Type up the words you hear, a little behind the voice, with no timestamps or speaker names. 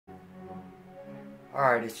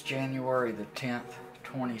Alright, it's January the 10th,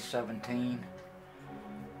 2017.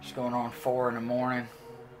 It's going on 4 in the morning.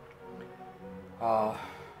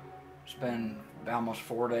 It's been almost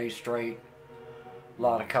 4 days straight. A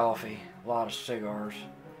lot of coffee, a lot of cigars.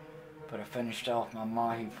 But I finished off my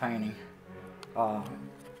Mahi painting.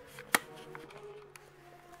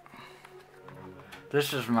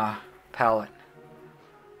 This is my palette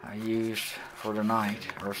I used for tonight,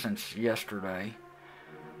 or since yesterday.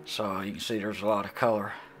 So you can see there's a lot of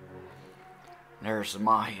color. There's the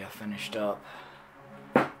Mahi I finished up.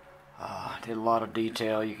 Did a lot of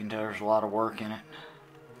detail. You can tell there's a lot of work in it.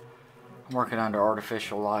 I'm working under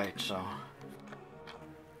artificial light, so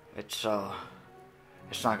it's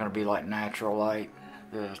not going to be like natural light.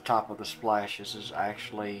 The top of the splashes is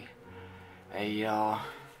actually it's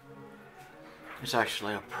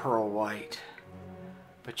actually a pearl white,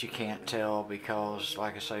 but you can't tell because,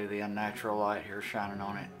 like I say, the unnatural light here is shining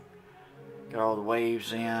on it. Got all the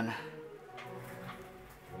waves in. I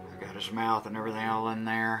got his mouth and everything all in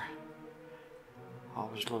there. All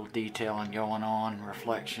his little detailing going on,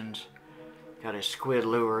 reflections. Got his squid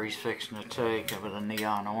lure he's fixing to take with a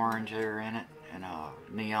neon orange there in it and a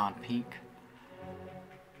neon pink.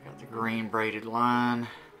 Got the green braided line.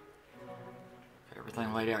 Got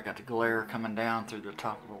everything laid out. Got the glare coming down through the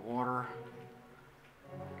top of the water.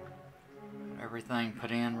 Everything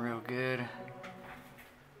put in real good.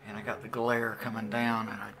 And I got the glare coming down,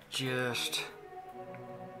 and I just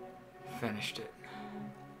finished it.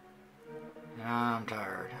 And I'm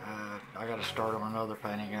tired. I got to start on another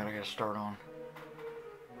painting. I got to start on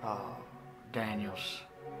Daniel's.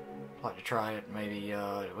 I'd like to try it maybe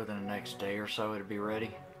within the next day or so. It'll be ready.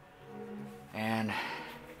 And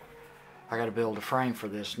I got to build a frame for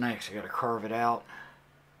this next. I got to carve it out.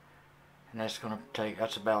 And that's going to take,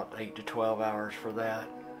 that's about 8 to 12 hours for that.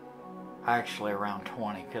 Actually around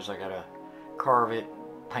 20, because I got to carve it,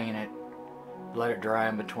 paint it, let it dry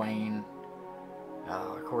in between.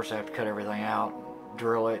 Of course I have to cut everything out,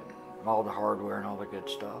 drill it, all the hardware and all the good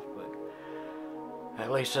stuff, but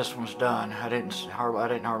at least this one's done. I didn't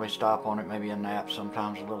hardly stop on it, maybe a nap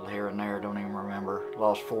sometimes, a little here and there, don't even remember.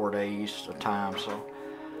 Lost 4 days of time, so.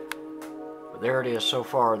 But there it is so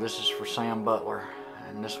far. This is for Sam Butler,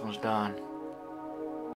 and this one's done.